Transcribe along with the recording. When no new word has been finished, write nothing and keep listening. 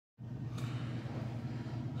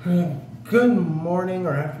Good morning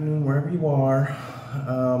or afternoon, wherever you are.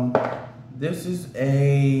 This is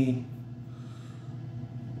a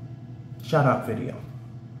shout out video.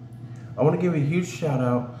 I want to give a huge shout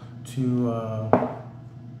out to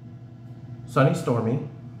Sunny Stormy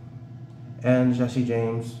and Jesse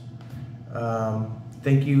James.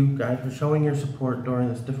 Thank you guys for showing your support during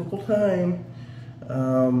this difficult time.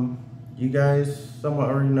 You guys somewhat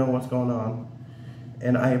already know what's going on,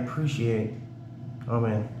 and I appreciate. Oh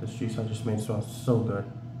man, this juice I just made smells so good.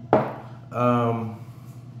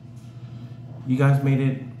 You guys made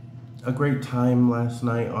it a great time last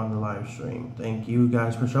night on the live stream. Thank you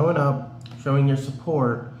guys for showing up, showing your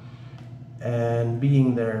support, and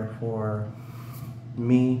being there for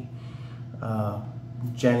me,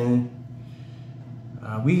 Jenny.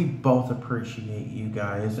 We both appreciate you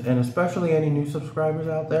guys, and especially any new subscribers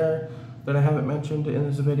out there that I haven't mentioned in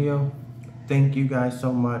this video. Thank you guys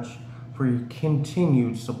so much for your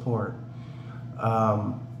continued support.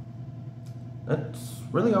 That's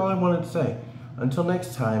really all I wanted to say. Until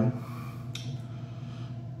next time,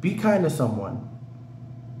 be kind to someone.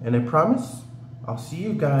 And I promise, I'll see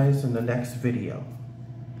you guys in the next video.